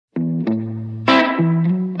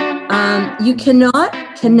You cannot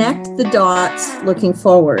connect the dots looking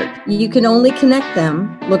forward. You can only connect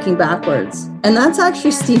them looking backwards. And that's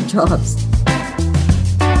actually Steve Jobs.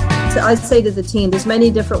 So I say to the team, there's many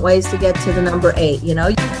different ways to get to the number 8, you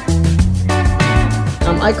know.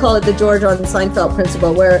 I call it the George on Seinfeld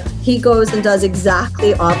principle, where he goes and does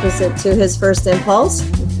exactly opposite to his first impulse.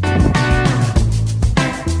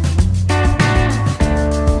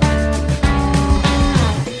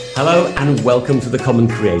 Hello and welcome to The Common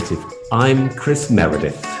Creative. I'm Chris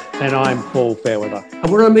Meredith. And I'm Paul Fairweather.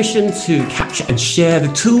 And we're on a mission to capture and share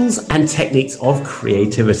the tools and techniques of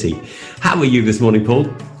creativity. How are you this morning, Paul?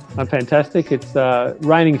 I'm fantastic. It's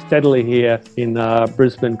raining steadily here in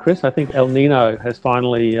Brisbane, Chris. I think El Nino has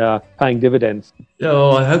finally paying dividends.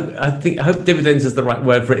 Oh, I hope dividends is the right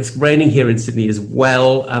word for it. It's raining here in Sydney as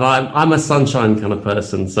well, and I'm a sunshine kind of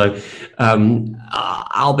person, so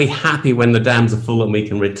I'll be happy when the dams are full and we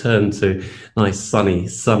can return to nice sunny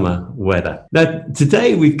summer weather. Now,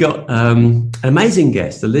 today we've got an amazing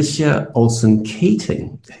guest, Alicia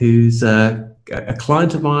Olson-Keating, who's a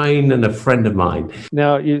client of mine and a friend of mine.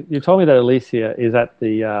 Now, you told me that Alicia is at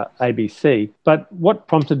the ABC, but what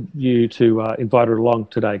prompted you to invite her along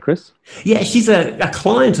today, Chris? Yeah, she's a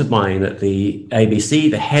client of mine at the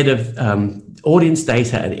ABC, the head of audience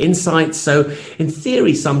data and insights. So in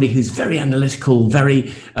theory, somebody who's very analytical,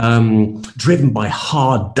 very driven by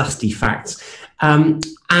hard, dusty facts. And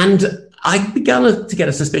I began to get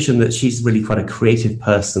a suspicion that she's really quite a creative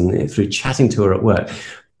person through chatting to her at work.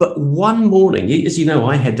 But one morning, as you know,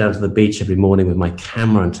 I head down to the beach every morning with my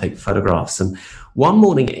camera and take photographs. And one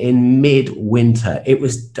morning in mid-winter, it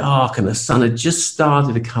was dark and the sun had just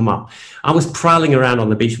started to come up. I was prowling around on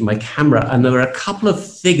the beach with my camera, and there were a couple of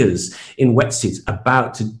figures in wetsuits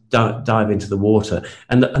about to dive into the water.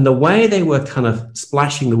 And the way they were kind of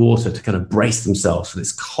splashing the water to kind of brace themselves for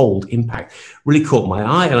this cold impact really caught my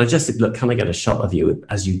eye. And I just said, look, can I get a shot of you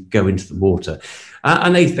as you go into the water?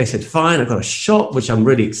 And they said, fine. I got a shot, which I'm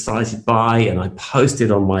really excited by, and I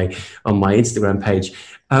posted on my Instagram page.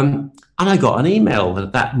 And I got an email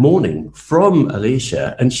that morning from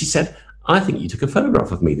Alicia, and she said, I think you took a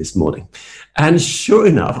photograph of me this morning. And sure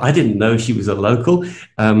enough, I didn't know she was a local.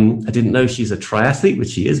 I didn't know she's a triathlete, which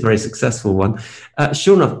she is, a very successful one.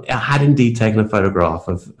 Sure enough, I had indeed taken a photograph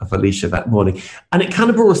of Alicia that morning. And it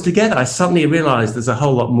kind of brought us together. I suddenly realized there's a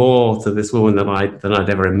whole lot more to this woman than I'd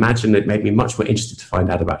ever imagined. It made me much more interested to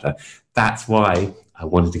find out about her. That's why I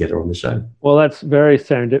wanted to get her on the show. Well, that's very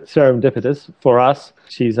serendipitous for us.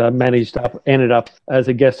 She's ended up as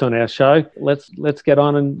a guest on our show. Let's get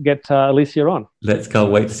on and get Alicia on.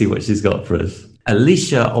 Can't wait to see what she's got for us.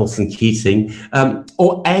 Alicia Olson-Keating,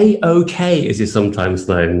 or AOK as you're sometimes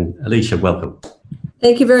known. Alicia, welcome.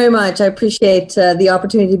 Thank you very much. I appreciate the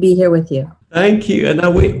opportunity to be here with you. Thank you. And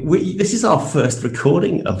now this is our first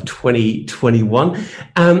recording of 2021.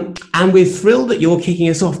 And we're thrilled that you're kicking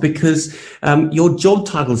us off because your job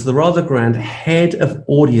title is the rather grand Head of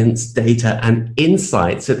Audience Data and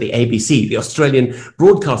Insights at the ABC, the Australian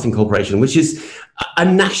Broadcasting Corporation, which is a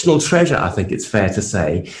national treasure, I think it's fair to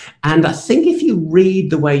say. And I think if you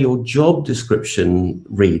read the way your job description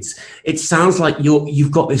reads, it sounds like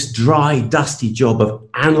you've got this dry, dusty job of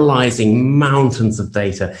analyzing mountains of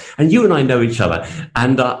data. And you and I know each other.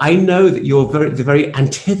 And I know that you're the very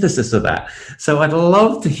antithesis of that. So I'd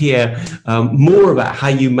love to hear more about how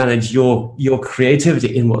you manage your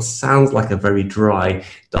creativity in what sounds like a very dry,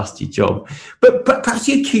 dusty job. But perhaps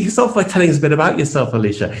you kick us off by telling us a bit about yourself,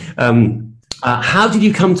 Alicia. How did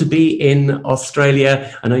you come to be in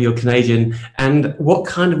Australia? I know you're Canadian. And what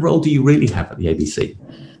kind of role do you really have at the ABC?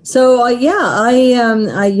 So,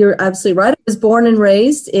 you're absolutely right. I was born and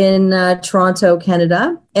raised in Toronto,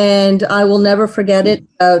 Canada, and I will never forget it.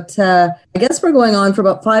 I guess we're going on for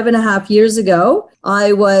about 5.5 years ago.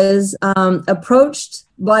 I was approached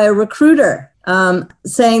by a recruiter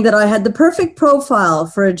saying that I had the perfect profile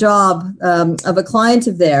for a job of a client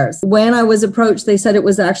of theirs. When I was approached, they said it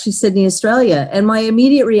was actually Sydney, Australia. And my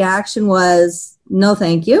immediate reaction was, no,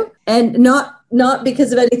 thank you. And not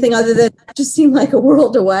because of anything other than it just seemed like a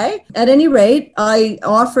world away. At any rate, I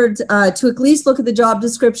offered to at least look at the job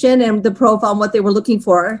description and the profile and what they were looking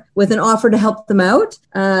for with an offer to help them out.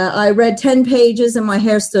 I read 10 pages and my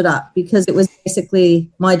hair stood up because it was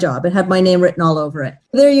basically my job. It had my name written all over it.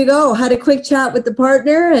 There you go. Had a quick chat with the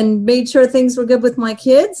partner and made sure things were good with my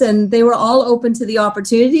kids, and they were all open to the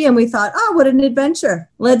opportunity. And we thought, what an adventure.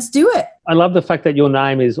 Let's do it. I love the fact that your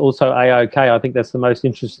name is also AOK. I think that's the most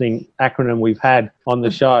interesting acronym we've had on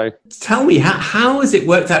the show. Tell me, how has it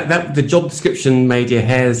worked out that the job description made your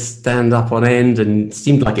hair stand up on end and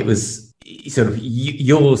seemed like it was sort of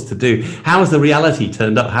yours to do. How has the reality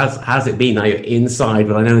turned up? How's it been? Now you're inside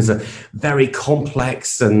what I know is a very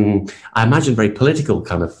complex and I imagine very political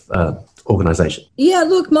kind of organization. Yeah,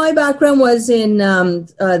 look, my background was in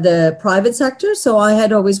the private sector. So I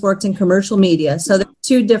had always worked in commercial media. So there were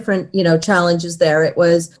two different, challenges there. It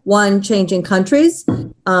was one, changing countries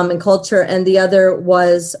and culture, and the other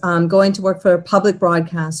was going to work for a public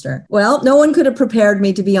broadcaster. Well, no one could have prepared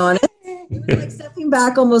me, to be honest. It was like stepping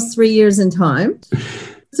back almost 3 years in time.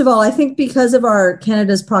 First of all, I think because of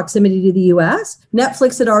Canada's proximity to the US,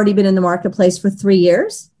 Netflix had already been in the marketplace for 3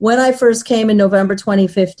 years. When I first came in November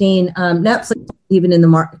 2015, Netflix wasn't even in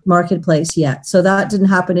the marketplace yet. So that didn't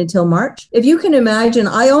happen until March. If you can imagine,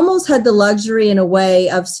 I almost had the luxury in a way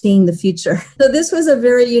of seeing the future. So this was a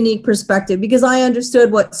very unique perspective because I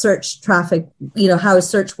understood what search traffic, how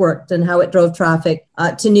search worked and how it drove traffic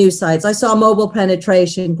to news sites. I saw mobile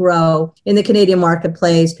penetration grow in the Canadian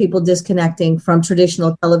marketplace, people disconnecting from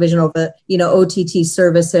traditional television over, OTT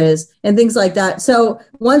services and things like that. So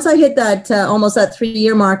once I hit that almost that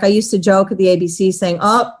 3-year mark, I used to joke at the ABC saying,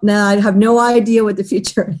 now I have no idea what the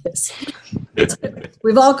future is.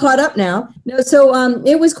 We've all caught up now. No, so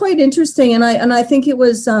it was quite interesting. And I think it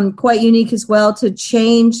was quite unique as well to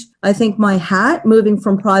change, I think, my hat moving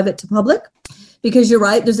from private to public. Because you're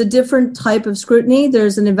right, there's a different type of scrutiny.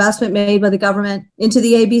 There's an investment made by the government into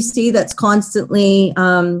the ABC that's constantly,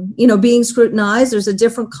 being scrutinized. There's a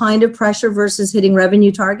different kind of pressure versus hitting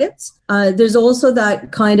revenue targets. There's also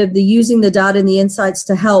that kind of the using the data and the insights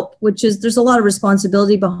to help, which is there's a lot of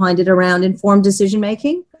responsibility behind it around informed decision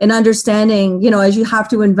making and understanding, as you have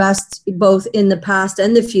to invest both in the past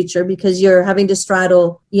and the future because you're having to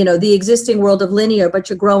straddle, the existing world of linear, but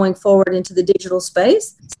you're growing forward into the digital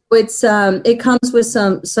space. It comes with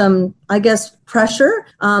some I guess pressure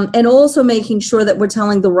and also making sure that we're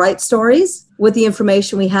telling the right stories with the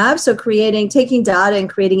information we have. So taking data and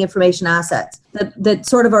creating information assets that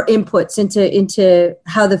sort of are inputs into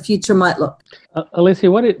how the future might look. Alicia,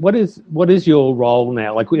 what is your role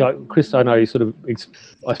now? Like Chris, I know you sort of,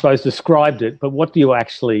 I suppose, described it, but what do you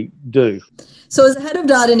actually do? So as the head of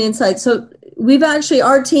data and insights,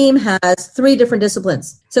 our team has 3 different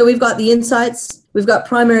disciplines. So we've got the insights, we've got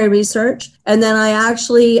primary research, and then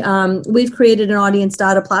we've created an audience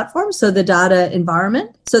data platform, so the data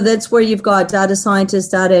environment. So that's where you've got data scientists,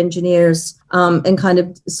 data engineers, and kind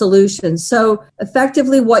of solutions. So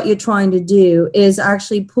effectively what you're trying to do is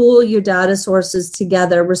actually pool your data sources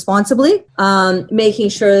together responsibly, making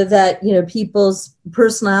sure that, people's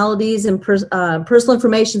personalities and personal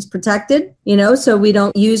information is protected, so we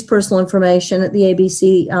don't use personal information at the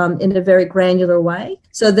ABC in a very granular way.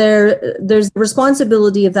 So there's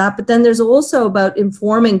responsibility of that, but then there's also about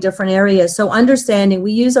informing different areas. So understanding,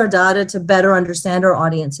 we use our data to better understand our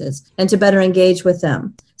audiences and to better engage with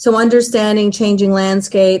them. So understanding changing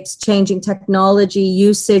landscapes, changing technology,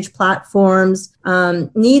 usage platforms,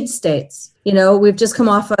 need states. We've just come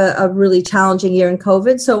off a really challenging year in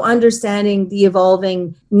COVID. So understanding the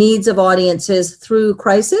evolving needs of audiences through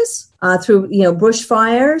crisis, through,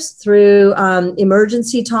 bushfires, through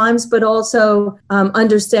emergency times, but also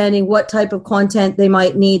understanding what type of content they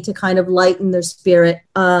might need to kind of lighten their spirit,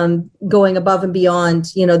 going above and beyond,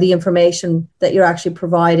 the information that you're actually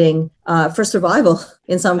providing for survival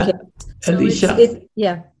in some cases. So Alicia,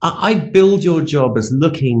 I build your job as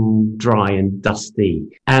looking dry and dusty.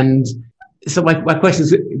 And so my question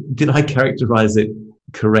is, did I characterize it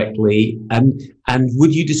correctly? And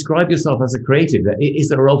would you describe yourself as a creative? Is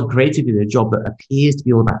there a role for creativity in a job that appears to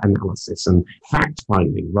be all about analysis and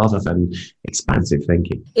fact-finding rather than expansive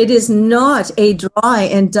thinking? It is not a dry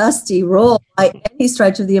and dusty role by any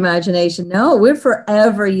stretch of the imagination. No, we're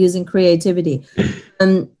forever using creativity.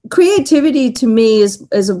 Creativity to me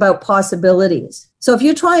is about possibilities. So if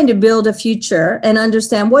you're trying to build a future and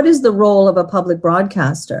understand what is the role of a public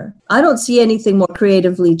broadcaster, I don't see anything more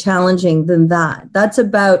creatively challenging than that. That's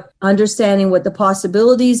about understanding what the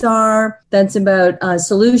possibilities are. That's about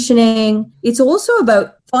solutioning. It's also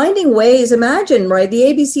about finding ways. Imagine, right? The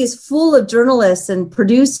ABC is full of journalists and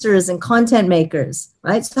producers and content makers,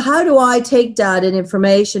 right? So how do I take data and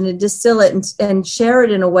information and distill it and share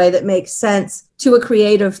it in a way that makes sense to a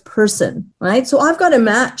creative person, right? So I've got to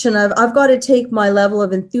match, and I've got to take my level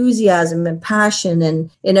of enthusiasm and passion and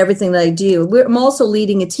in everything that I do. I'm also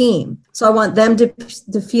leading a team. So I want them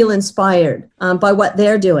to feel inspired by what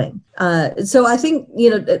they're doing. So I think,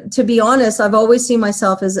 to be honest, I've always seen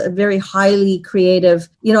myself as a very highly creative.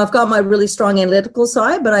 I've got my really strong analytical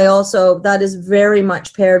side, but that is very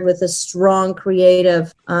much paired with a strong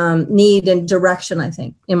creative need and direction, I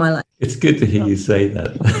think, in my life. It's good to hear you say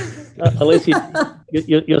that. Alicia,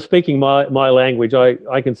 you're speaking my language.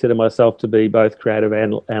 I consider myself to be both creative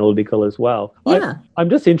and analytical as well. Yeah. I'm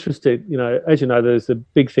just interested, as you know, there's a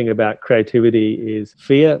big thing about creativity is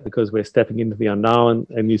fear, because we're stepping into the unknown.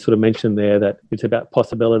 And you sort of mentioned there that it's about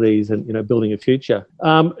possibilities and, building a future.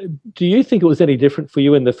 Do you think it was any different for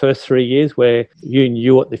you in the first 3 years where you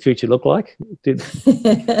knew what the future looked like? Do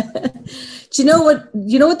you know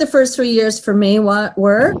what the first 3 years for me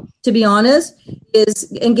were, to be honest,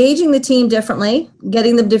 is engaging the team differently,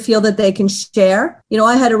 getting them to feel that they can share.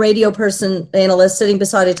 I had a radio analyst sitting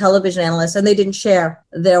beside a television analyst, and they didn't share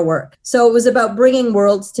their work. So it was about bringing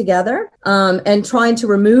worlds together and trying to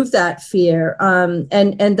remove that fear and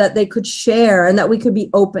that they could share and that we could be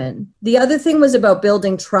open. The other thing was about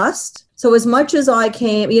building trust. So as much as I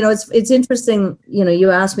came, it's interesting,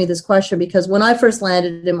 you asked me this question because when I first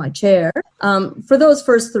landed in my chair, for those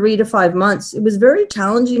first 3 to 5 months, it was very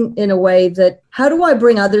challenging in a way that how do I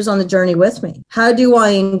bring others on the journey with me? How do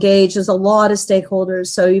I engage? There's a lot of stakeholders.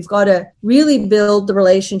 So you've got to really build the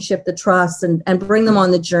relationship, the trust, and bring them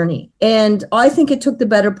on the journey. And I think it took the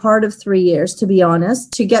better part of 3 years, to be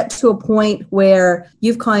honest, to get to a point where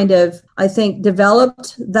you've kind of, I think,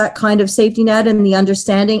 developed that kind of safety net and the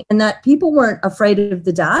understanding, and that people weren't afraid of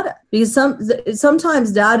the data. Because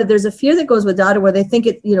sometimes data, there's a fear that goes with data where they think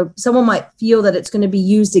someone might feel that it's going to be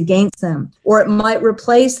used against them, or it might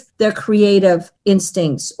replace their creative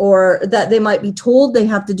instincts, or that they might be told they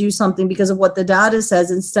have to do something because of what the data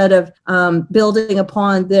says instead of building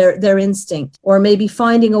upon their instinct, or maybe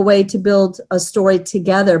finding a way to build a story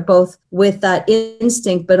together, both with that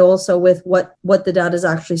instinct, but also with what the data is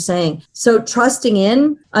actually saying. So trusting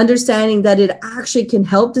in, understanding that it actually can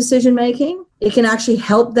help decision making. It can actually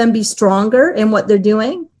help them be stronger in what they're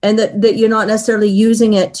doing, and that you're not necessarily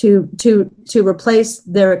using it to replace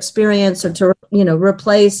their experience or to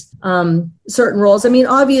replace certain roles. I mean,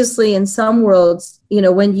 obviously, in some worlds,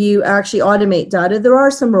 when you actually automate data, there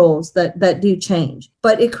are some roles that do change,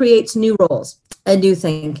 but it creates new roles and new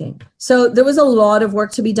thinking. So there was a lot of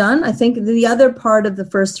work to be done. I think the other part of the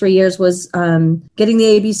first 3 years was getting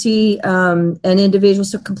the ABC and individuals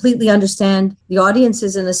to completely understand the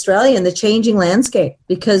audiences in Australia and the changing landscape,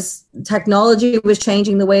 because technology was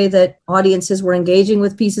changing the way that audiences were engaging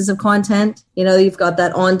with pieces of content. You've got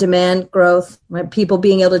that on-demand growth, right? People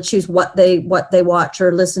being able to choose what they watch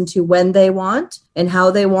or listen to when they want and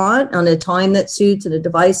how they want, on a time that suits and a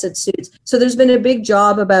device that suits. So there's been a big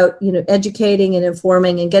job about, educating and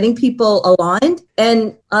informing and getting people aligned.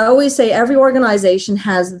 And I always say every organization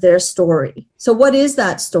has their story. So what is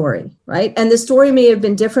that story, right? And the story may have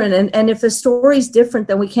been different. And if the story is different,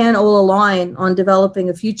 then we can't all align on developing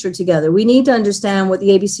a future together. We need to understand what the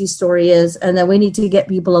ABC story is, and then we need to get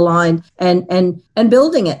people aligned and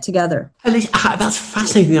building it together. Alicia, that's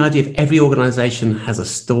fascinating, the idea of every organization has a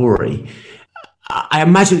story. I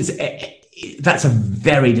imagine that's a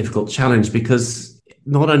very difficult challenge, because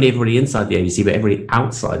not only everybody inside the ABC, but everybody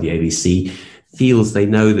outside the ABC feels they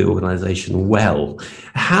know the organization well.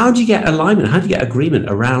 How do you get alignment? How do you get agreement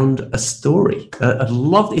around a story? I'd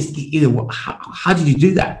love this. How did you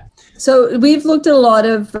do that? So we've looked at a lot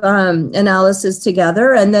of analysis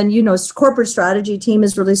together, and then, corporate strategy team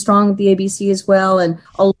is really strong with the ABC as well, and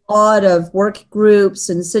a lot of work groups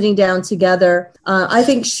and sitting down together. I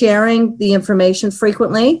think sharing the information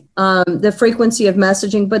frequently, the frequency of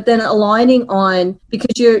messaging, but then aligning on,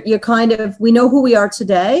 because you're kind of, we know who we are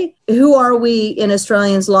today. Who are we in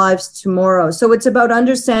Australians' lives tomorrow? So it's about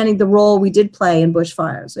understanding the role we did play in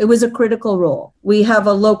bushfires. It was a critical role. We have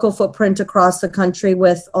a local footprint across the country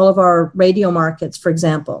with all of our radio markets, for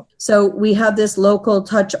example. So we have this local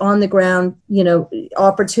touch on the ground,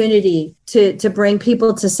 opportunity to bring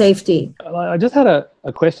people to safety. I just had a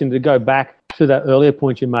question to go back to that earlier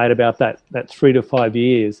point you made about that 3 to 5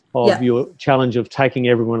 years of your challenge of taking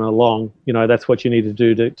everyone along. That's what you need to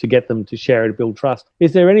do to get them to share and build trust.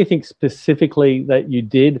 Is there anything specifically that you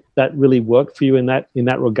did that really worked for you in that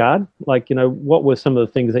regard? Like, what were some of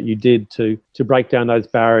the things that you did to break down those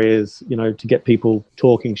barriers, to get people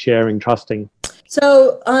talking, sharing, trusting?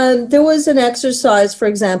 So there was an exercise, for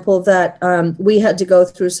example, that we had to go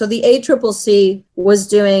through. So the ACCC was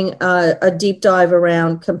doing a deep dive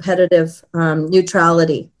around competitive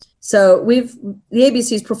neutrality. So the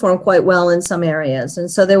ABC's performed quite well in some areas.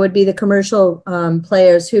 And so there would be the commercial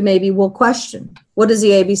players who maybe will question, what is the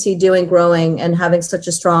ABC doing growing and having such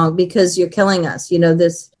a strong, because you're killing us,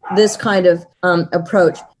 this kind of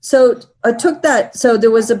approach. So I took that. So there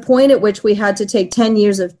was a point at which we had to take 10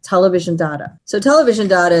 years of television data. So television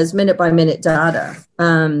data is minute by minute data.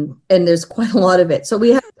 And there's quite a lot of it. So we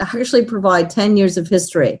had actually provide 10 years of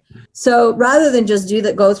history. So rather than just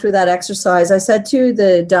go through that exercise, I said to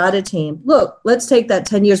the data team, look, let's take that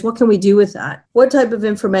 10 years. What can we do with that? What type of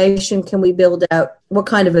information can we build out? What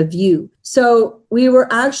kind of a view? So we were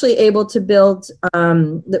actually able to build,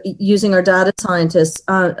 using our data scientists,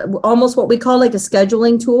 almost what we call like a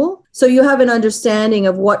scheduling tool. So you have an understanding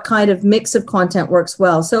of what kind of mix of content works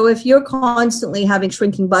well. So if you're constantly having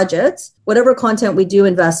shrinking budgets, whatever content we do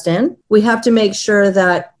invest in, we have to make sure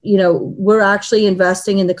that, we're actually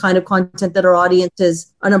investing in the kind of content that our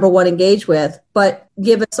audiences are, number one, engaged with, but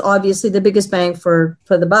give us obviously the biggest bang for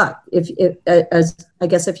the buck,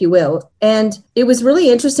 if you will. And it was really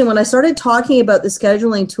interesting when I started talking about the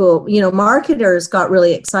scheduling tool, marketers got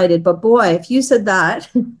really excited, but boy, if you said that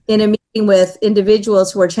in a meeting with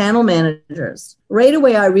individuals who are channel managers, right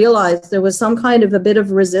away I realized there was some kind of a bit of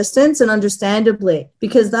resistance, and understandably,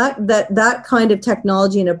 because that kind of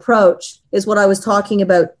technology and approach is what I was talking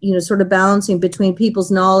about, sort of balancing between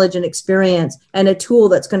people's knowledge and experience and a tool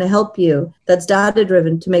that's going to help you, that's data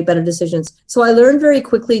driven, to make better decisions. So I learned very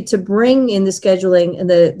quickly to bring in the scheduling and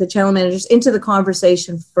the channel managers into the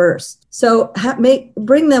conversation first. So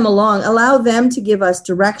bring them along, allow them to give us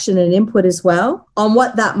direction and input as well on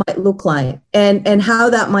what that might look like and how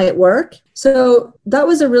that might work. So that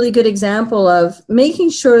was a really good example of making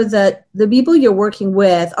sure that the people you're working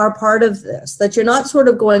with are part of this, that you're not sort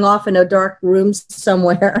of going off in a dark room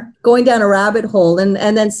somewhere, going down a rabbit hole and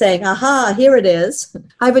then saying, aha, here it is.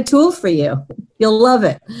 I have a tool for you. You'll love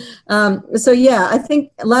it. I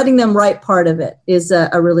think letting them write part of it is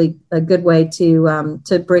a really good way to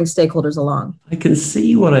bring stakeholders along. I can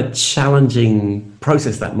see what a challenging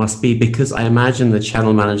process that must be, because I imagine the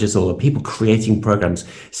channel managers or the people creating programs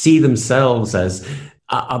see themselves as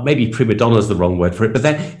maybe prima donna is the wrong word for it, but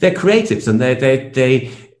they're creatives, and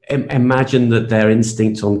they imagine that their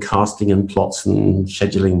instinct on casting and plots and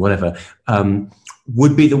scheduling, whatever,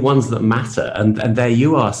 would be the ones that matter. And there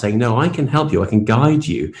you are saying, no, I can help you, I can guide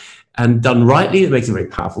you. And done rightly, it makes a very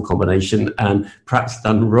powerful combination. And perhaps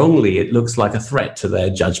done wrongly, it looks like a threat to their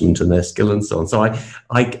judgment and their skill and so on. So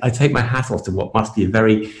I take my hat off to what must be a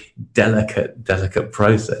very delicate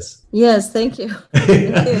process. Yes, thank you.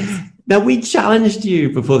 Thank you. Now, we challenged you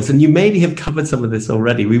before this, and you maybe have covered some of this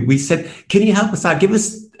already. We said, can you help us out? Give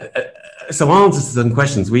us some answers to some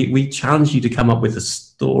questions. We challenged you to come up with a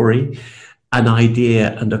story, an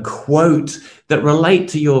idea, and a quote that relate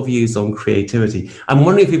to your views on creativity. I'm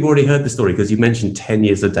wondering if you've already heard the story, because you mentioned 10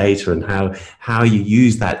 years of data and how you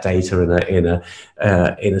use that data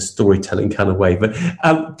in a storytelling kind of way. But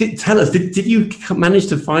tell us, did you manage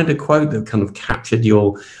to find a quote that kind of captured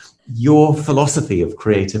your philosophy of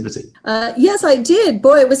creativity? Yes, I did.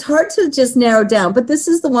 Boy, it was hard to just narrow down, but this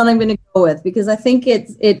is the one I'm going to go with, because I think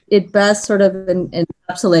it best sort of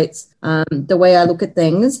encapsulates the way I look at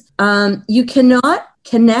things. You cannot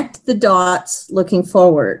connect the dots looking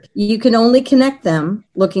forward. You can only connect them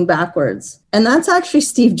looking backwards. And that's actually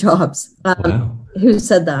Steve Jobs. Wow. Who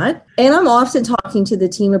said that. And I'm often talking to the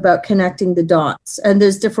team about connecting the dots. And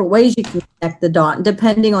there's different ways you can connect the dot. And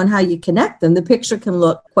depending on how you connect them, the picture can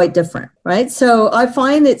look quite different, right? So I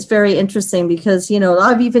find it's very interesting because,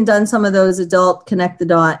 I've even done some of those adult connect the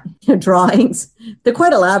dot drawings. They're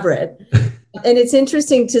quite elaborate. And it's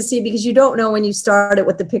interesting to see, because you don't know when you start it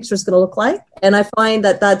what the picture is going to look like. And I find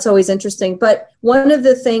that that's always interesting. But one of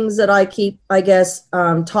the things that I keep,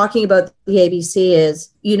 talking about the ABC is,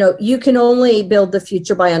 you can only build the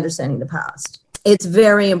future by understanding the past. It's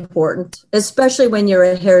very important, especially when you're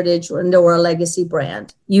a heritage or a legacy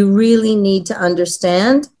brand. You really need to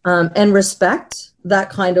understand and respect that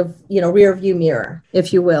kind of, rear view mirror,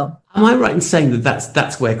 if you will. Am I right in saying that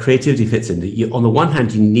that's where creativity fits in? That on the one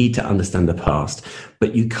hand, you need to understand the past,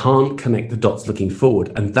 but you can't connect the dots looking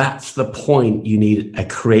forward. And that's the point. You need a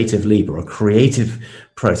creative leap or a creative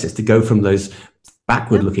process to go from those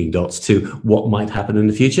backward-looking dots to what might happen in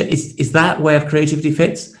the future. Is that where creativity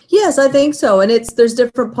fits? Yes, I think so. And there's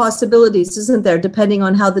different possibilities, isn't there, depending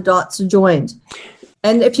on how the dots are joined.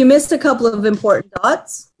 And if you missed a couple of important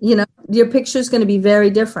dots, your picture is going to be very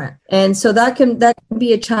different. And so that can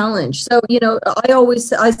be a challenge. So,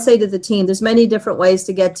 I say to the team, there's many different ways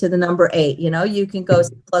to get to the number 8. You can go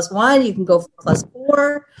 +1, you can go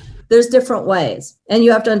 +4. There's different ways, and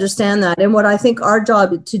you have to understand that. And what I think our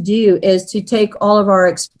job to do is to take all of our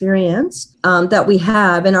experience that we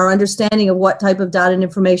have and our understanding of what type of data and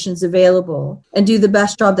information is available, and do the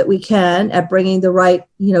best job that we can at bringing the right,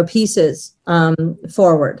 pieces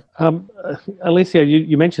forward. Alicia,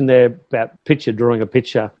 you mentioned there about drawing a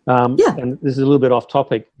picture. And this is a little bit off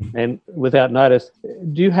topic and without notice.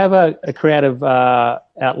 Do you have a creative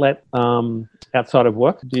outlet outside of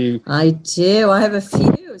work? I do. I have a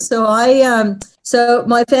few. So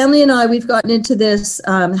my family and I, we've gotten into this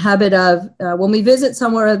habit of when we visit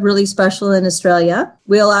somewhere really special in Australia,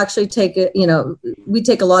 we'll actually we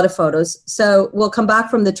take a lot of photos. So we'll come back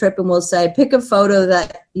from the trip and we'll say, pick a photo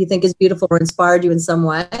that you think is beautiful or inspired you in some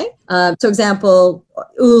way. So example,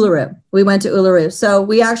 Uluru. We went to Uluru. So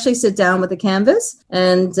we actually sit down with a canvas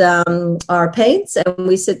and our paints, and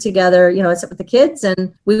we sit together, I sit with the kids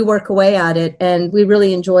and we work away at it, and we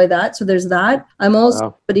really enjoy that. So there's that. I'm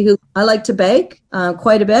also somebody who I like to bake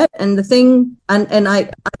quite a bit. And the thing, and I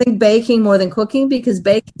think baking more than cooking, because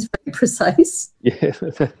baking is very precise. Yeah,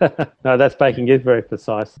 no, that's baking is very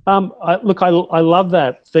precise. I love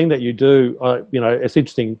that thing that you do. It's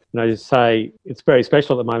interesting, to say it's very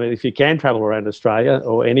special at the moment if you can travel around Australia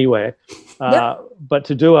or anywhere. But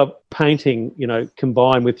to do a painting,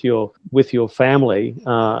 combined with your family,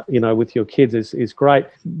 with your kids is great.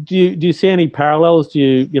 Do you see any parallels? Do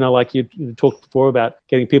you, like you talked before about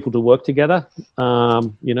getting people to work together?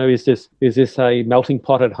 Is this a melting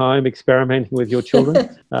pot at home, experimenting with your children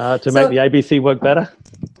to make the ABC work better?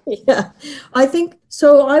 Yeah, I think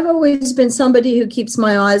so. I've always been somebody who keeps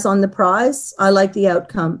my eyes on the prize. I like the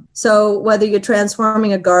outcome. So whether you're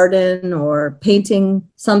transforming a garden or painting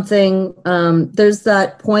something, there's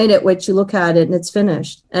that point at which you look at it and it's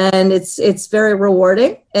finished, and it's very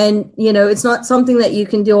rewarding. And it's not something that you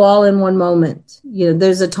can do all in one moment.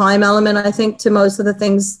 There's a time element, I think, to most of the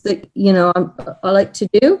things that I like to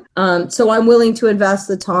do. So I'm willing to invest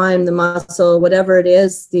the time, the muscle, whatever it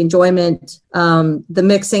is, the enjoyment, the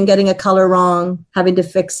mixing, getting a color wrong, having to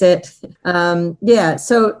fix it.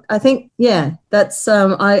 So I think, that's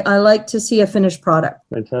I like to see a finished product.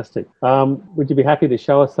 Fantastic. Would you be happy to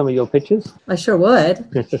show us some of your pictures? I sure would.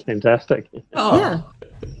 That's fantastic. Oh. Yeah.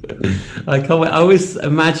 I can't wait. I always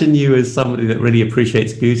imagine you as somebody that really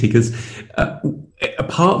appreciates beauty, because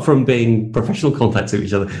apart from being professional contacts with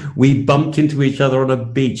each other, we bumped into each other on a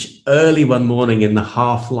beach early one morning in the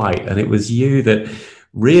half light, and it was you that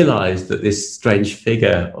realized that this strange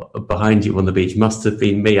figure behind you on the beach must have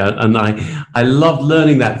been me. And I loved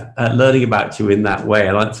learning about you in that way.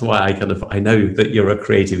 And that's why I know that you're a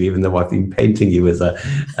creative, even though I've been painting you as an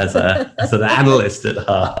analyst at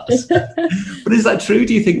heart. But is that true?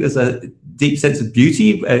 Do you think there's a deep sense of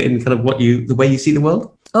beauty in kind of the way you see the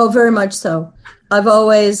world? Oh, very much so. I've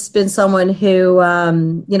always been someone who,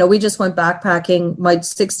 we just went backpacking. My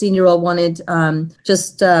 16-year-old wanted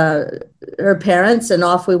her parents, and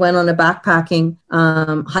off we went on a backpacking,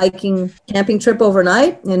 hiking, camping trip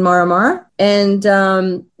overnight in Mara. And,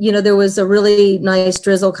 there was a really nice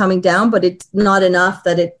drizzle coming down, but it's not enough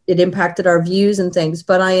that it impacted our views and things.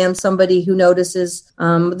 But I am somebody who notices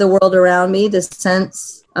the world around me, the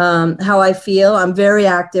sense, how I feel. I'm very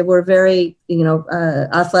active. We're very,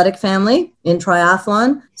 athletic family in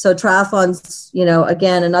triathlon. So triathlon's,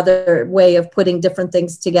 again, another way of putting different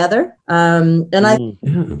things together.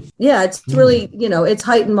 It's really, it's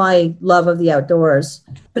heightened my love of the outdoors.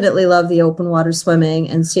 Definitely love the open water swimming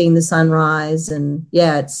and seeing the sunrise. And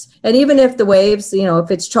and even if the waves,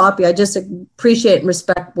 if it's choppy, I just appreciate and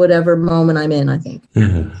respect whatever moment I'm in, I think.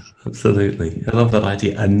 Yeah. Absolutely. I love that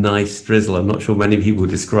idea. A nice drizzle. I'm not sure many people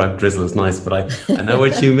describe drizzle as nice, but I know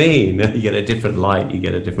what you mean. You get a different light, you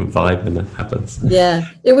get a different vibe when that happens. Yeah.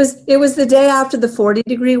 It was the day after the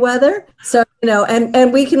 40-degree weather. So,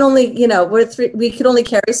 and we can only, we could only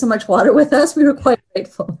carry so much water with us. We were quite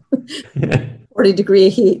grateful. 40-degree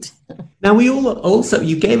heat. Now, we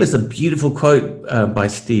you gave us a beautiful quote by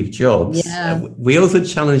Steve Jobs. Yeah. We also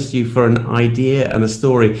challenged you for an idea and a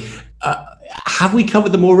story. Have we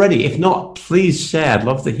covered them already? If not, please share. I'd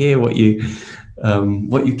love to hear what you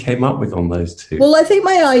came up with on those two. Well, I think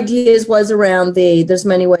my ideas was around there's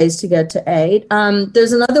many ways to get to 8.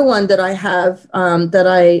 There's another one that I have that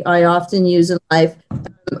I often use in life.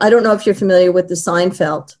 I don't know if you're familiar with the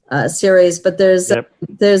Seinfeld series, but there's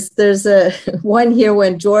a one here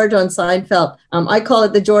when George on Seinfeld, I call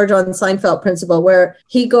it the George on Seinfeld principle, where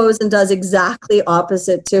he goes and does exactly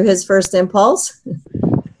opposite to his first impulse.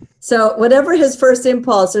 So whatever his first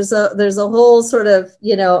impulse, there's a whole sort of,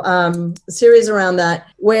 series around that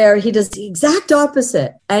where he does the exact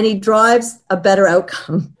opposite and he drives a better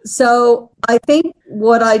outcome. So I think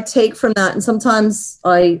what I take from that, and sometimes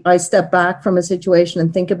I step back from a situation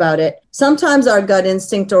and think about it. Sometimes our gut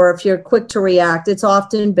instinct, or if you're quick to react, it's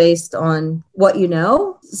often based on what you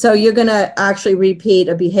know. So you're going to actually repeat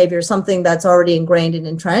a behavior, something that's already ingrained and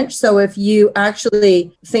entrenched. So if you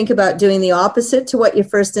actually think about doing the opposite to what your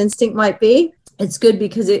first instinct might be, it's good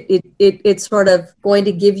because it's sort of going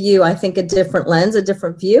to give you, I think, a different lens, a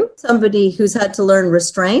different view. Somebody who's had to learn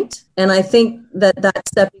restraint And I think that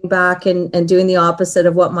stepping back and doing the opposite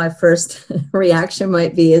of what my first reaction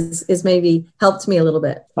might be is maybe helped me a little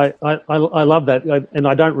bit. I love that. And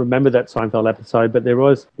I don't remember that Seinfeld episode, but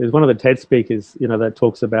there's one of the TED speakers, that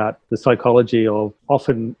talks about the psychology of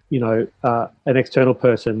often, an external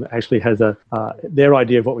person actually has their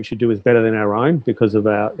idea of what we should do is better than our own because of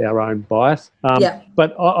our own bias.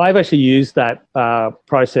 But I've actually used that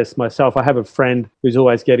process myself. I have a friend who's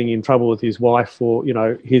always getting in trouble with his wife for,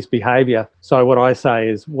 his behaviour. So what I say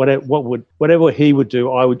is whatever he would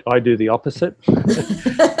do, I do the opposite.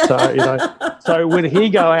 So when he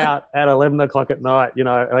go out at 11 o'clock at night,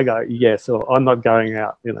 I go, yes, or I'm not going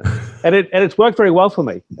out, and it's worked very well for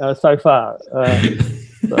me so far.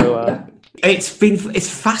 It's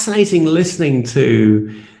fascinating listening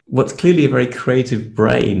to what's clearly a very creative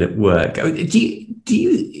brain at work. How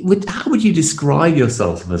would you describe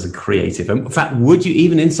yourself as a creative? In fact, would you,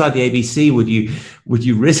 even inside the ABC, would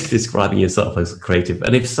you risk describing yourself as a creative?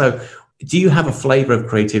 And if so, do you have a flavor of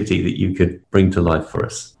creativity that you could bring to life for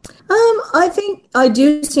us? I think I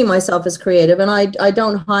do see myself as creative, and I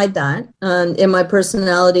don't hide that in my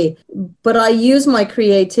personality, but I use my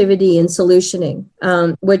creativity in solutioning,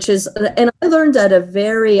 which is, and I learned at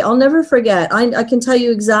I'll never forget, I can tell you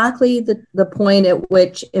exactly the point at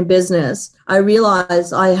which in business I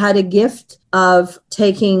realized I had a gift of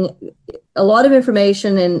taking a lot of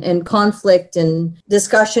information and conflict and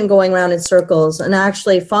discussion going around in circles and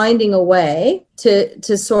actually finding a way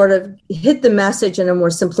to sort of hit the message in a more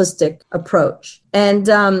simplistic approach. And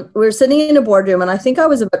we were sitting in a boardroom, and I think I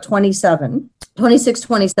was about 26,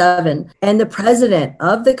 27. And the president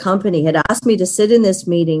of the company had asked me to sit in this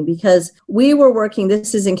meeting because we were working,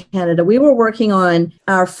 this is in Canada, we were working on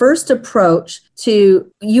our first approach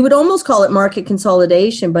to, you would almost call it market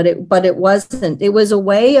consolidation, but it wasn't. It was a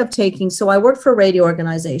way of taking, so I worked for a radio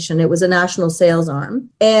organization. It was a national sales arm.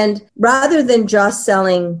 And rather than just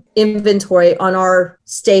selling inventory on our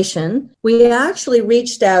station, we actually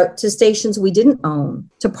reached out to stations we didn't own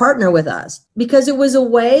to partner with us, because it was a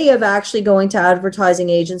way of actually going to advertising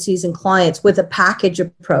agencies and clients with a package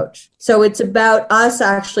approach. So it's about us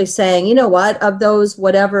actually saying, you know what, of those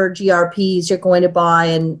whatever GRPs you're going to buy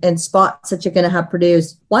and spots that you're going to have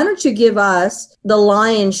produced, why don't you give us the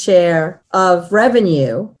lion's share of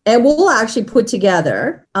revenue, and we'll actually put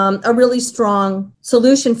together a really strong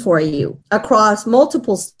solution for you across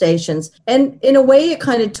multiple stations. And in a way, it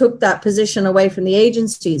kind of took that position away from the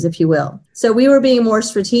agencies, if you will. So we were being more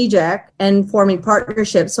strategic and forming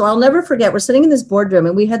partnerships. So I'll never forget, we're sitting in this boardroom,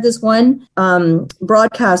 and we had this one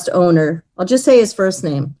broadcast owner. I'll just say his first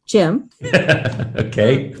name, Jim.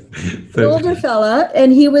 Okay. The older fella,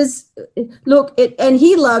 and he was, and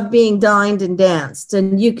he loved being dined and danced.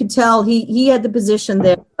 And you could tell he had the position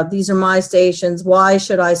there of, these are my stations. Why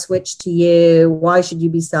should I switch to you? Why should you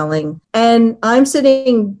be selling? And I'm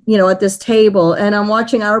sitting, at this table, and I'm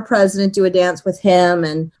watching our president do a dance with him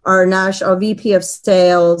and our VP of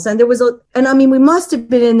sales. And we must have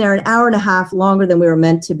been in there an hour and a half longer than we were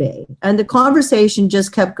meant to be. And the conversation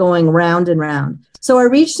just kept going round and round. So I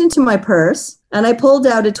reached into my purse and I pulled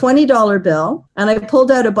out a $20 bill and I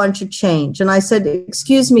pulled out a bunch of change. And I said,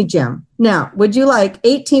 excuse me, Jim, now, would you like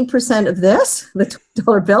 18% of this, the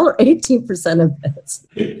 $20 bill, or 18% of this?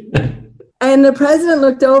 And the president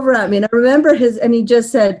looked over at me, and I remember and he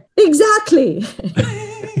just said, exactly.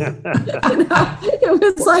 It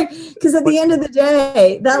was like, because at the end of the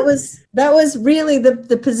day, that was really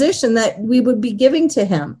the position that we would be giving to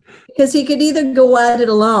him, because he could either go at it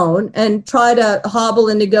alone and try to hobble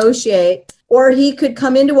and negotiate, or he could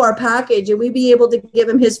come into our package and we'd be able to give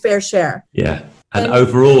him his fair share. Yeah. And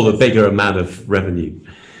overall, a bigger amount of revenue.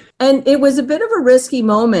 And it was a bit of a risky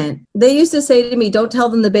moment. They used to say to me, don't tell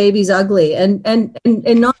them the baby's ugly. And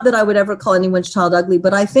not that I would ever call anyone's child ugly,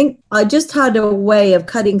 but I think I just had a way of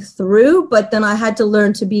cutting through, but then I had to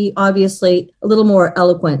learn to be obviously a little more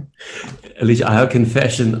eloquent. Alicia, I have a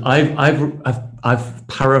confession. I've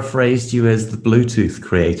paraphrased you as the Bluetooth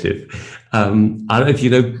creative. I don't know if you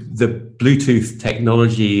know, the Bluetooth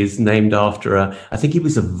technology is named after I think he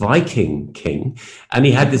was a Viking king, and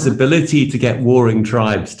he had this ability to get warring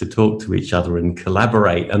tribes to talk to each other and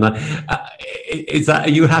collaborate. And are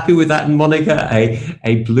you happy with that moniker?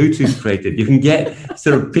 A Bluetooth creative. You can get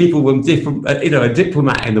sort of people from different, a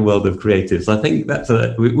diplomat in the world of creatives. I think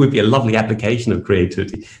would be a lovely application of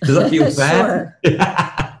creativity. Does that feel fair?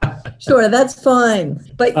 Sure, that's fine.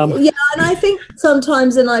 But and I think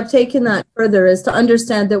sometimes, and I've taken that further, is to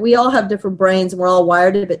understand that we all have different brains and we're all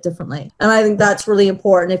wired a bit differently. And I think that's really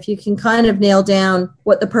important. If you can kind of nail down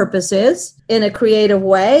what the purpose is in a creative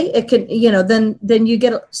way, it can, then you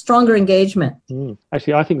get a stronger engagement.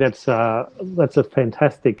 Actually, I think that's a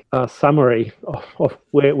fantastic summary of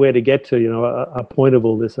where to get to, a point of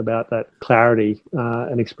all this about that clarity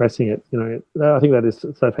and expressing it. I think that is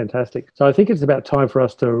so fantastic. So I think it's about time for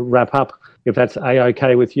us to wrap up, if that's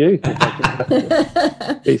A-okay with you.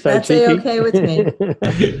 Be so that's cheeky. A-okay with me.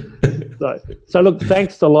 So look,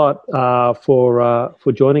 thanks a lot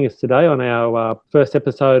for joining us today on our first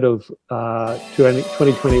episode of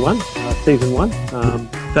 2021, season 1.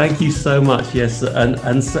 Thank you so much. Yes,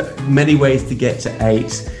 and so many ways to get to 8.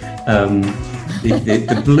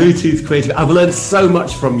 The Bluetooth creative. I've learned so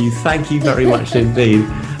much from you. Thank you very much indeed.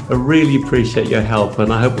 I really appreciate your help,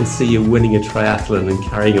 and I hope we'll see you winning a triathlon and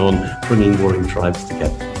carrying on bringing warring tribes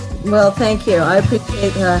together. Well, thank you. I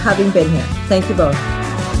appreciate having been here. Thank you both.